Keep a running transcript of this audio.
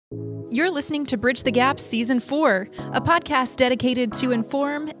You're listening to Bridge the Gap Season 4, a podcast dedicated to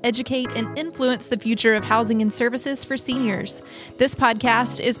inform, educate, and influence the future of housing and services for seniors. This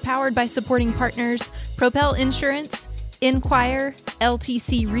podcast is powered by supporting partners Propel Insurance, Inquire,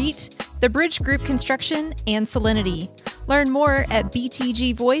 LTC REIT, The Bridge Group Construction, and Salinity. Learn more at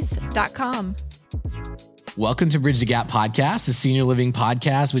btgvoice.com. Welcome to Bridge the Gap podcast, the senior living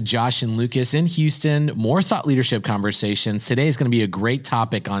podcast with Josh and Lucas in Houston. More thought leadership conversations. Today is going to be a great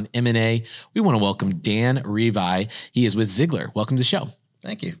topic on M&A. We want to welcome Dan Revi. He is with Ziegler. Welcome to the show.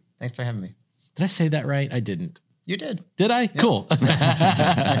 Thank you. Thanks for having me. Did I say that right? I didn't. You did. Did I? Yep. Cool.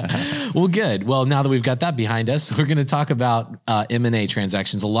 Well, good. Well, now that we've got that behind us, we're going to talk about M&A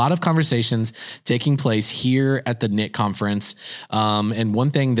transactions. A lot of conversations taking place here at the NIC conference. And one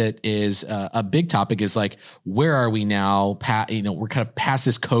thing that is a big topic is like, where are we now? We're kind of past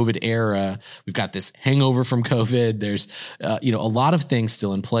this COVID era. We've got this hangover from COVID. There's, a lot of things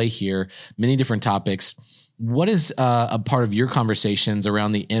still in play here, many different topics. What is a part of your conversations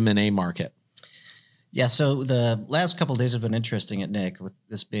around the M&A market? Yeah, so the last couple of days have been interesting at NIC, with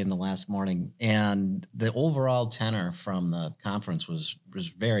this being the last morning, and the overall tenor from the conference was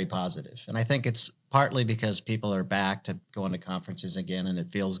very positive. And I think it's partly because people are back to going to conferences again, and it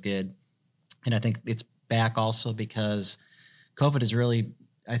feels good. And I think it's back also because COVID is really,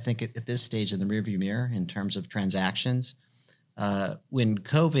 I think, at this stage in the rearview mirror in terms of transactions. When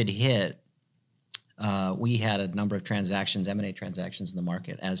COVID hit, we had a number of transactions, M&A transactions in the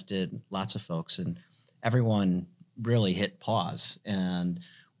market, as did lots of folks, and everyone really hit pause. And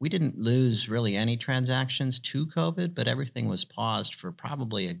we didn't lose really any transactions to COVID, but everything was paused for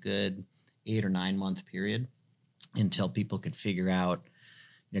probably a good 8 or 9 month period until people could figure out,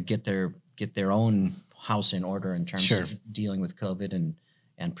 get their own house in order in terms of dealing with COVID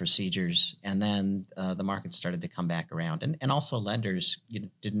and procedures. And then the market started to come back around. And also lenders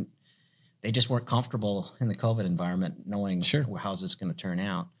they just weren't comfortable in the COVID environment knowing how's this going to turn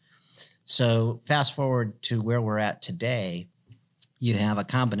out. So fast forward to where we're at today, you have a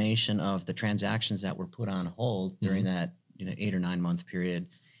combination of the transactions that were put on hold during that 8 or 9 month period,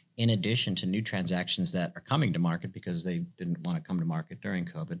 in addition to new transactions that are coming to market because they didn't want to come to market during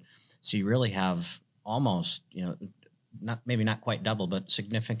COVID. So you really have almost, not quite double, but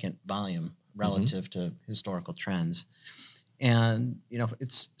significant volume relative to historical trends. And,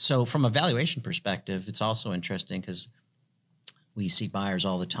 it's so from a valuation perspective, it's also interesting because we see buyers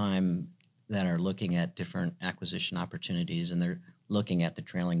all the time that are looking at different acquisition opportunities, and they're looking at the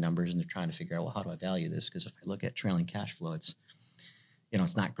trailing numbers and they're trying to figure out, well, how do I value this? Because if I look at trailing cash flow, it's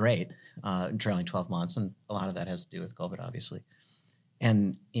not great in trailing 12 months. And a lot of that has to do with COVID, obviously.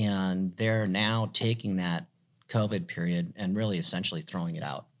 And they're now taking that COVID period and really essentially throwing it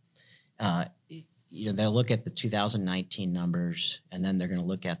out. They'll look at the 2019 numbers, and then they're going to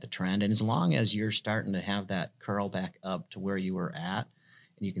look at the trend. And as long as you're starting to have that curl back up to where you were at,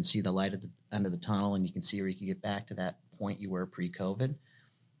 and you can see the light at the end of the tunnel, and you can see where you can get back to that point you were pre-COVID,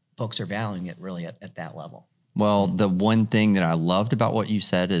 folks are valuing it really at that level. Well, the one thing that I loved about what you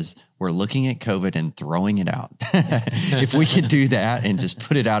said is we're looking at COVID and throwing it out. If we could do that and just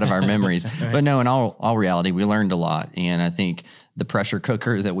put it out of our memories. Right. But no, in all reality, we learned a lot. And I think the pressure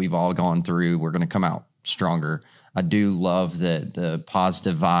cooker that we've all gone through, we're going to come out stronger. I do love the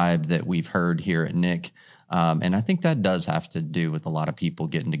positive vibe that we've heard here at NIC. And I think that does have to do with a lot of people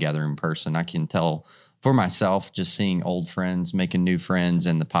getting together in person. I can tell for myself, just seeing old friends, making new friends,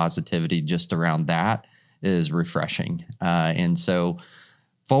 and the positivity just around that is refreshing. And so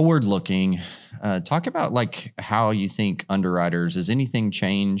forward looking, talk about like how you think underwriters, has anything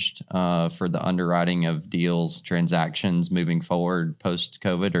changed for the underwriting of deals, transactions moving forward post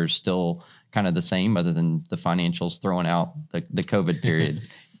COVID, or still kind of the same other than the financials throwing out the COVID period?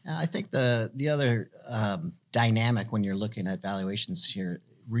 I think the other dynamic when you're looking at valuations here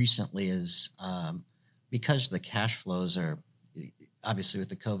recently is because the cash flows are obviously with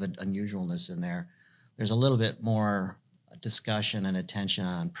the COVID unusualness in there, there's a little bit more discussion and attention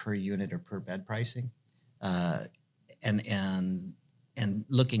on per unit or per bed pricing, and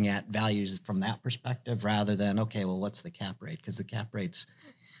looking at values from that perspective rather than, okay, well, what's the cap rate? Because the cap rates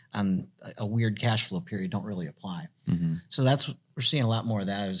on a weird cash flow period don't really apply. Mm-hmm. So we're seeing a lot more of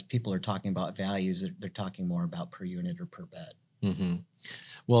that as people are talking about values. They're talking more about per unit or per bed. Mm-hmm.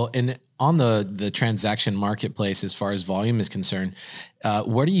 Well, and on the transaction marketplace, as far as volume is concerned,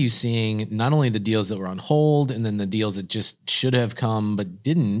 what are you seeing, not only the deals that were on hold and then the deals that just should have come but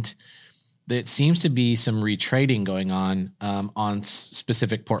didn't? There seems to be some retrading going on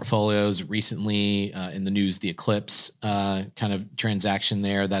specific portfolios recently. In the news, the Eclipse kind of transaction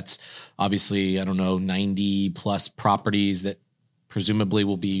there. That's obviously, 90 plus properties that presumably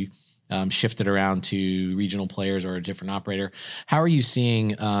will be shifted around to regional players or a different operator. How are you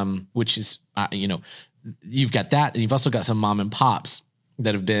seeing, which is, you've got that, and you've also got some mom and pops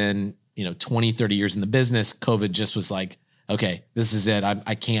that have been, 20, 30 years in the business. COVID just was like, okay, this is it.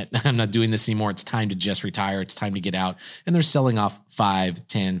 I can't, I'm not doing this anymore. It's time to just retire. It's time to get out. And they're selling off 5,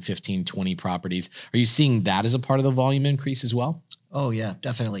 10, 15, 20 properties. Are you seeing that as a part of the volume increase as well? Oh yeah,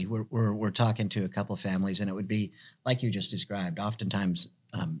 definitely. We're talking to a couple of families, and it would be like you just described. Oftentimes,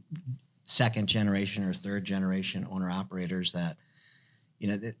 second generation or third generation owner operators that,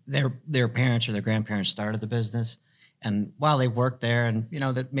 their parents or their grandparents started the business, and while they worked there and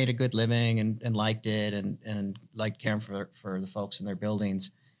that made a good living and liked it and liked caring for the folks in their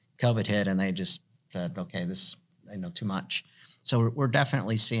buildings, COVID hit and they just said, okay, this I know too much. So we're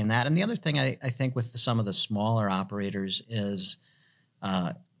definitely seeing that. And the other thing I think with some of the smaller operators is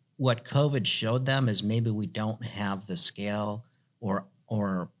what COVID showed them is maybe we don't have the scale or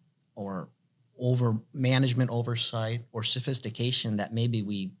over management oversight or sophistication that maybe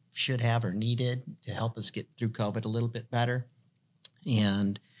we should have or needed to help us get through COVID a little bit better.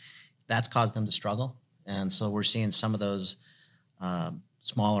 And that's caused them to struggle. And so we're seeing some of those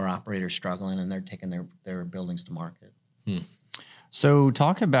smaller operators struggling, and they're taking their buildings to market. So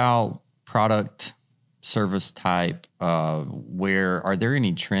talk about product service type. Where are there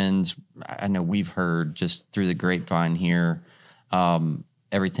any trends? I know we've heard just through the grapevine here,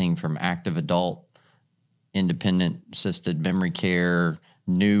 everything from active adult, independent assisted memory care,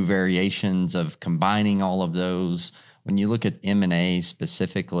 new variations of combining all of those. When you look at M&A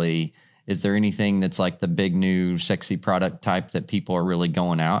specifically, is there anything that's like the big new sexy product type that people are really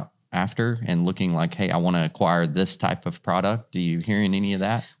going out after and looking like, hey, I want to acquire this type of product? Do you hearing any of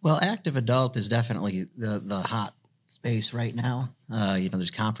that? Well, active adult is definitely the hot space right now.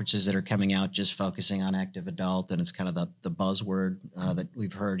 There's conferences that are coming out just focusing on active adult, and it's kind of the buzzword that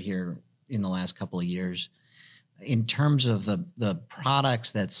we've heard here in the last couple of years. In terms of the products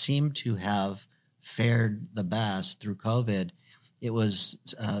that seem to have fared the best through COVID, it was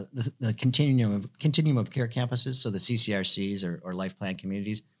the continuum of care campuses, so the CCRCs or life plan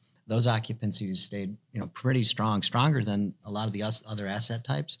communities. Those occupancies stayed, pretty strong, stronger than a lot of the other asset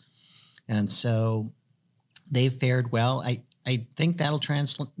types, and so they fared well. I think that'll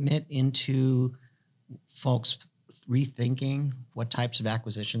transmit into folks rethinking what types of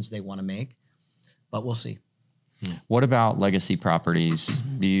acquisitions they want to make, but we'll see. What about legacy properties?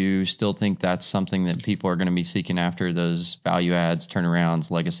 Do you still think that's something that people are going to be seeking after, those value adds,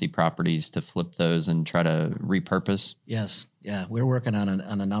 turnarounds, legacy properties, to flip those and try to repurpose? Yes. Yeah. We're working on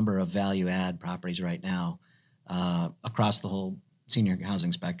a number of value add properties right now across the whole senior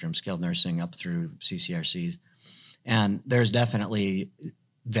housing spectrum, skilled nursing up through CCRCs. And there's definitely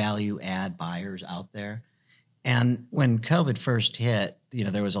value add buyers out there. And when COVID first hit,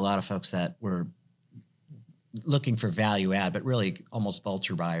 there was a lot of folks that were looking for value add, but really almost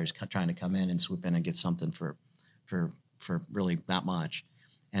vulture buyers trying to come in and swoop in and get something for really not much.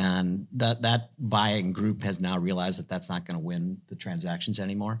 And that buying group has now realized that that's not going to win the transactions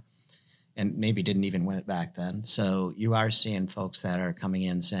anymore, and maybe didn't even win it back then. So you are seeing folks that are coming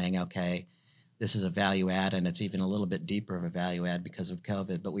in saying, okay, this is a value add, and it's even a little bit deeper of a value add because of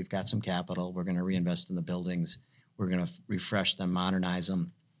COVID, but we've got some capital. We're going to reinvest in the buildings. We're going to refresh them, modernize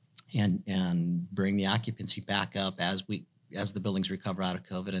them, and bring the occupancy back up as the buildings recover out of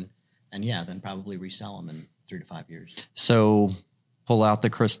COVID, and then probably resell them in 3 to 5 years. So pull out the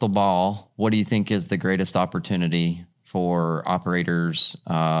crystal ball. What do you think is the greatest opportunity for operators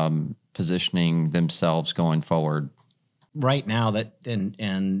positioning themselves going forward? Right now,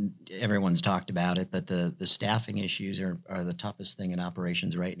 and everyone's talked about it, but the staffing issues are the toughest thing in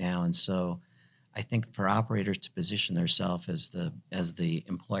operations right now, and so I think for operators to position themselves as the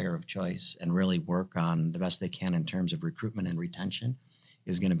employer of choice and really work on the best they can in terms of recruitment and retention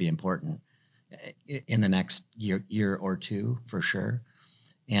is going to be important in the next year or two for sure.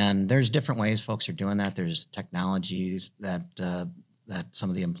 And there's different ways folks are doing that. There's technologies that some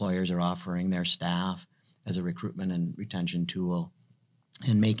of the employers are offering their staff as a recruitment and retention tool,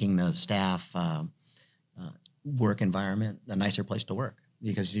 and making the staff work environment a nicer place to work,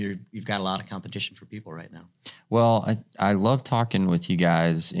 because you've got a lot of competition for people right now. Well, I love talking with you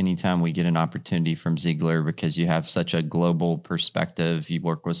guys anytime we get an opportunity from Ziegler, because you have such a global perspective. You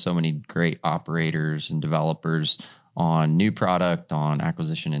work with so many great operators and developers on new product, on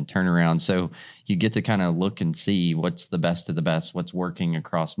acquisition and turnaround. So you get to kind of look and see what's the best of the best, what's working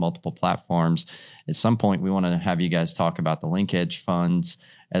across multiple platforms. At some point, we want to have you guys talk about the linkage funds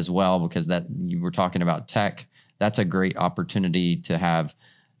as well, because that you were talking about tech. That's a great opportunity to have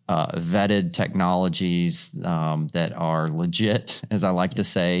vetted technologies that are legit, as I like to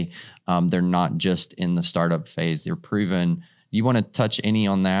say. They're not just in the startup phase. They're proven. You want to touch any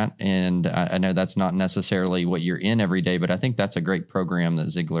on that? And I know that's not necessarily what you're in every day, but I think that's a great program that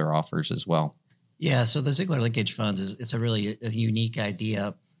Ziegler offers as well. Yeah, so the Ziegler Linkage Funds it's a really unique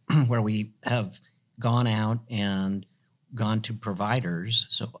idea where we have gone out and gone to providers,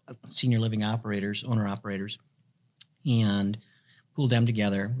 so senior living operators, owner operators, and pooled them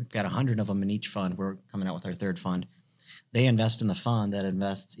together. We've got 100 of them in each fund. We're coming out with our third fund. They invest in the fund that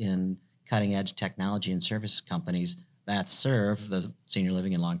invests in cutting edge technology and service companies that serve the senior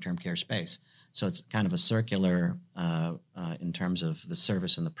living and long-term care space. So it's kind of a circular in terms of the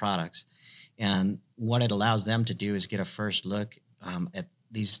service and the products. And what it allows them to do is get a first look at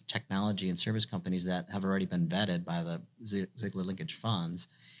these technology and service companies that have already been vetted by the Ziegler Linkage Funds.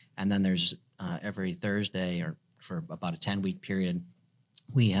 And then there's every Thursday or for about a 10-week period,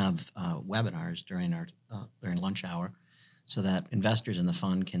 we have webinars during lunch hour so that investors in the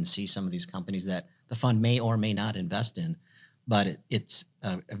fund can see some of these companies that the fund may or may not invest in. But it's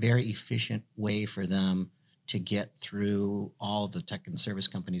a very efficient way for them to get through all of the tech and service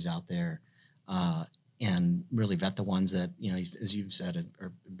companies out there and really vet the ones that, as you've said,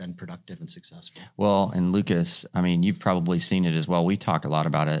 have been productive and successful. Well, and Lucas, I mean, you've probably seen it as well. We talk a lot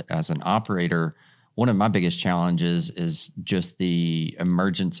about it as an operator. One of my biggest challenges is just the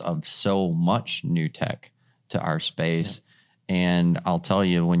emergence of so much new tech to our space. Yeah. And I'll tell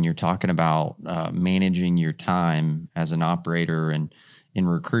you, when you're talking about managing your time as an operator and in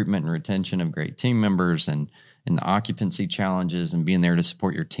recruitment and retention of great team members and the occupancy challenges and being there to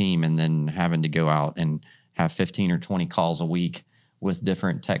support your team and then having to go out and have 15 or 20 calls a week with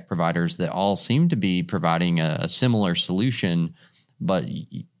different tech providers that all seem to be providing a similar solution. But,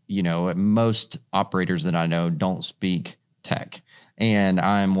 most operators that I know don't speak tech. And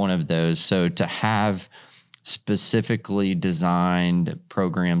I'm one of those. So to have specifically designed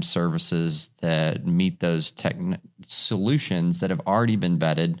program services that meet those tech solutions that have already been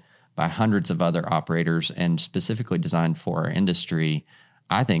vetted by hundreds of other operators and specifically designed for our industry,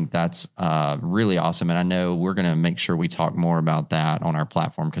 I think that's really awesome. And I know we're going to make sure we talk more about that on our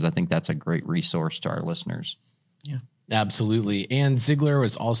platform because I think that's a great resource to our listeners. Yeah. Absolutely. And Ziegler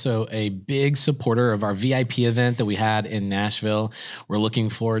was also a big supporter of our VIP event that we had in Nashville. We're looking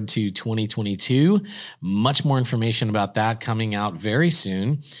forward to 2022. Much more information about that coming out very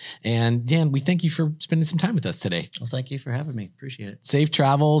soon. And Dan, we thank you for spending some time with us today. Well, thank you for having me. Appreciate it. Safe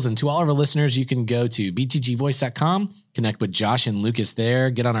travels. And to all of our listeners, you can go to btgvoice.com, connect with Josh and Lucas there,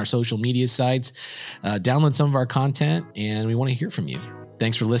 get on our social media sites, download some of our content, and we want to hear from you.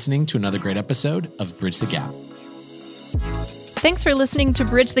 Thanks for listening to another great episode of Bridge the Gap. Thanks for listening to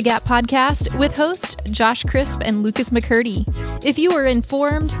Bridge the Gap podcast with hosts Josh Crisp and Lucas McCurdy. If you were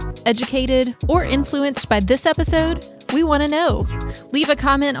informed, educated, or influenced by this episode, we want to know. Leave a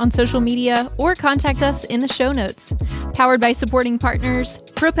comment on social media or contact us in the show notes. Powered by supporting partners,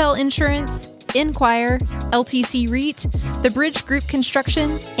 Propel Insurance, Inquire, LTC REIT, The Bridge Group Construction,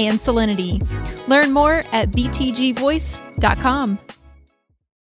 and Salinity. Learn more at btgvoice.com.